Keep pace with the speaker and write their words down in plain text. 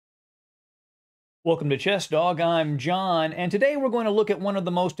Welcome to Chess Dog. I'm John, and today we're going to look at one of the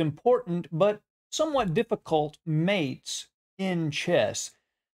most important but somewhat difficult mates in chess.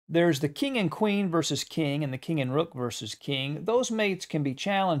 There's the king and queen versus king, and the king and rook versus king. Those mates can be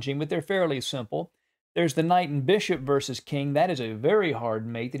challenging, but they're fairly simple. There's the knight and bishop versus king. That is a very hard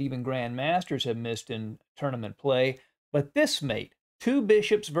mate that even grandmasters have missed in tournament play. But this mate, two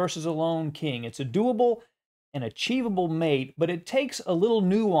bishops versus a lone king, it's a doable an achievable mate, but it takes a little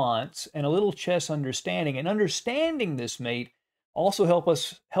nuance and a little chess understanding. And understanding this mate also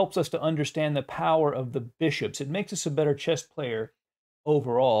helps us to understand the power of the bishops. It makes us a better chess player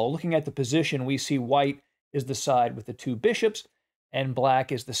overall. Looking at the position, we see white is the side with the two bishops, and black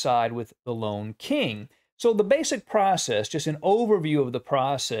is the side with the lone king. So the basic process, just an overview of the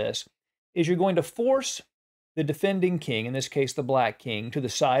process, is you're going to force the defending king, in this case the black king, to the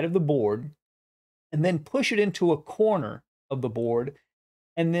side of the board, and then push it into a corner of the board,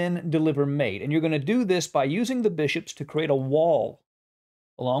 and then deliver mate. And you're going to do this by using the bishops to create a wall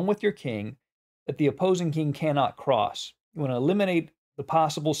along with your king that the opposing king cannot cross. You want to eliminate the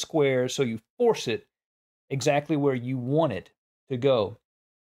possible squares so you force it exactly where you want it to go.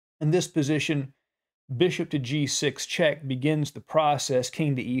 In this position, bishop to g6 check begins the process,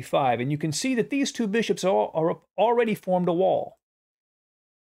 king to e5. And you can see that these two bishops are already formed a wall.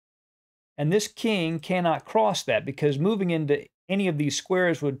 And this king cannot cross that because moving into any of these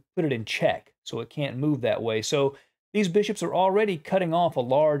squares would put it in check, so it can't move that way. So these bishops are already cutting off a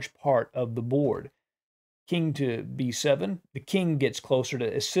large part of the board. King to b7, the king gets closer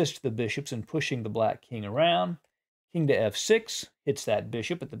to assist the bishops in pushing the black king around. King to f6 hits that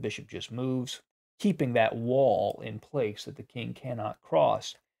bishop, but the bishop just moves, keeping that wall in place that the king cannot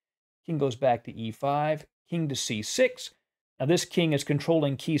cross. King goes back to e5, king to c6. Now this king is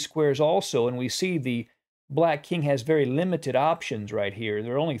controlling key squares also, and we see the black king has very limited options right here.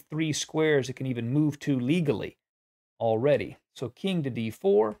 There are only 3 squares it can even move to legally already. So king to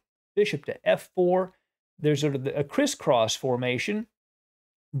d4, bishop to f4. There's a crisscross formation,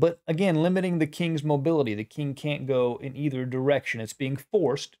 but again, limiting the king's mobility. The king can't go in either direction. It's being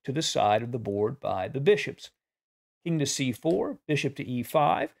forced to the side of the board by the bishops. King to c4, bishop to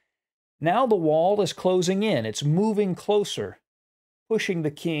e5. Now the wall is closing in. It's moving closer, pushing the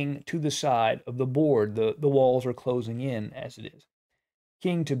king to the side of the board. The walls are closing in as it is.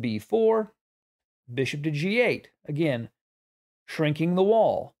 King to b4, bishop to g8. Again, shrinking the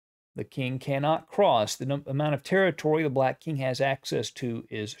wall. The king cannot cross. The amount of territory the black king has access to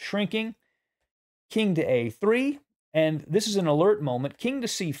is shrinking. King to a3. And this is an alert moment. King to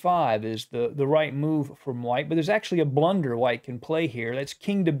c5 is the right move from white, but there's actually a blunder white can play here. That's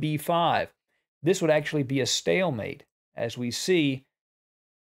king to b5. This would actually be a stalemate. As we see,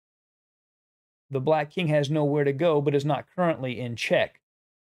 the black king has nowhere to go, but is not currently in check.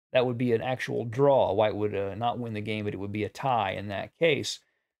 That would be an actual draw. White would not win the game, but it would be a tie in that case.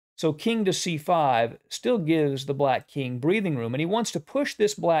 So king to c5 still gives the black king breathing room, and he wants to push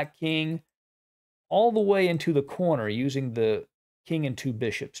this black king all the way into the corner using the king and 2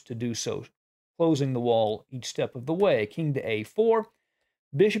 bishops to do so, closing the wall each step of the way. King to a4,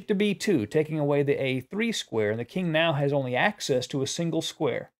 bishop to b2, taking away the a3 square, and the king now has only access to a single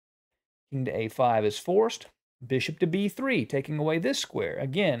square. King to a5 is forced, bishop to b3, taking away this square.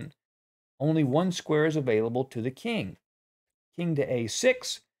 Again, only one square is available to the king. King to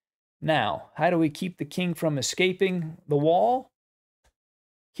a6. Now, how do we keep the king from escaping the wall?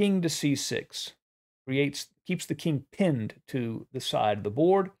 King to c6. Keeps the king pinned to the side of the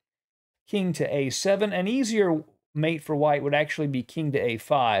board. King to a7. An easier mate for white would actually be king to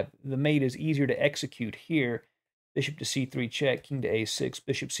a5. The mate is easier to execute here. Bishop to c3 check, king to a6,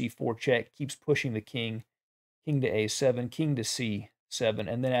 bishop c4 check, keeps pushing the king. King to a7, king to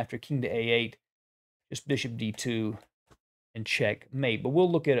c7, and then after king to a8, just bishop d2 and checkmate. But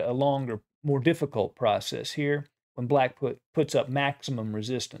we'll look at a longer, more difficult process here when black puts up maximum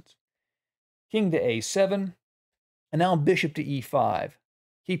resistance. King to a7, and now bishop to e5,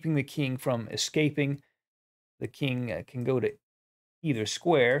 keeping the king from escaping. The king can go to either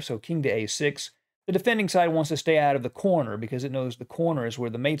square, so king to a6. The defending side wants to stay out of the corner because it knows the corner is where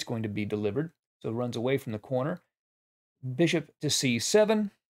the mate's going to be delivered, so it runs away from the corner. Bishop to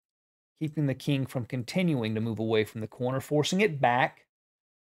c7, keeping the king from continuing to move away from the corner, forcing it back.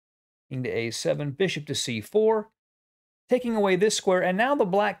 King to a7, bishop to c4, taking away this square, and now the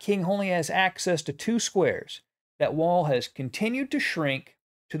black king only has access to 2 squares. That wall has continued to shrink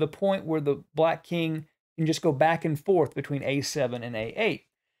to the point where the black king can just go back and forth between a7 and a8.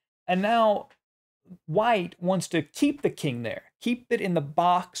 And now white wants to keep the king there, keep it in the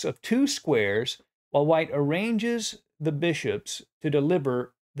box of 2 squares, while white arranges the bishops to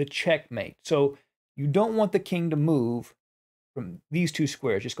deliver the checkmate. So You don't want the king to move from these two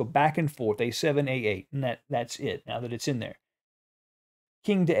squares. Just go back and forth, a7, a8, and that's it, now that it's in there.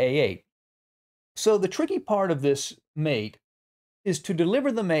 King to a8. So the tricky part of this mate is to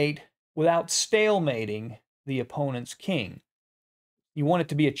deliver the mate without stalemating the opponent's king. You want it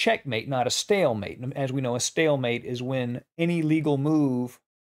to be a checkmate, not a stalemate. As we know, a stalemate is when any legal move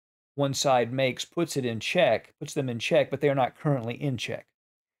one side makes puts them in check, but they are not currently in check.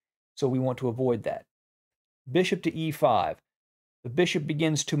 So we want to avoid that. Bishop to e5. The bishop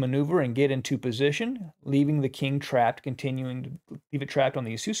begins to maneuver and get into position, leaving the king trapped, continuing to leave it trapped on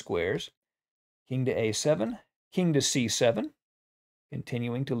these two squares. King to a7, king to c7,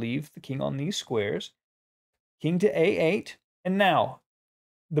 continuing to leave the king on these squares. King to a8, and now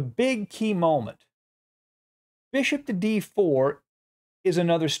the big key moment. Bishop to d4 is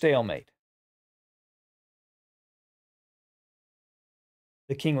another stalemate.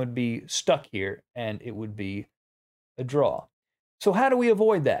 The king would be stuck here, and it would be a draw. So how do we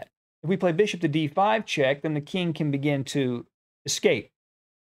avoid that? If we play bishop to d5 check, then the king can begin to escape,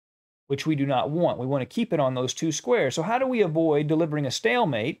 which we do not want. We want to keep it on those two squares. So how do we avoid delivering a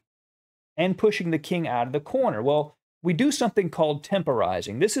stalemate and pushing the king out of the corner? Well, we do something called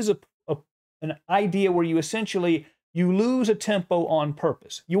temporizing. This is an idea where you essentially lose a tempo on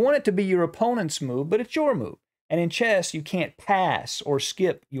purpose. You want it to be your opponent's move, but it's your move. And in chess, you can't pass or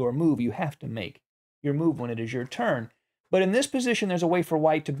skip your move. You have to make your move when it is your turn. But in this position, there's a way for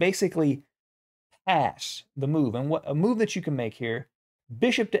white to basically pass the move. And what a move that you can make here,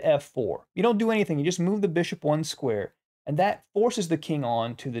 bishop to f4. You don't do anything. You just move the bishop one square. And that forces the king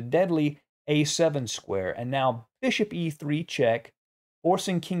on to the deadly a7 square. And now bishop e3 check,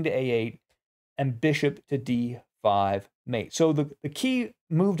 forcing king to a8, and bishop to d5 mate. So the key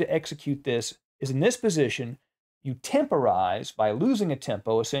move to execute this is in this position, you temporize by losing a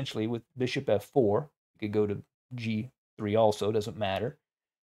tempo, essentially with bishop f4. You could go to g3 also, doesn't matter.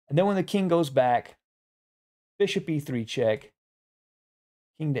 And then when the king goes back, bishop e3 check,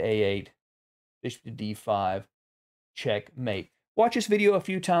 king to a8, bishop to d5, checkmate. Watch this video a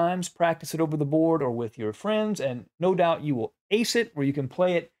few times, practice it over the board or with your friends, and no doubt you will ace it, where you can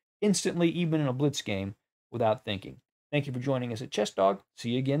play it instantly, even in a blitz game, without thinking. Thank you for joining us at Chess Dog.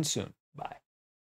 See you again soon. Bye.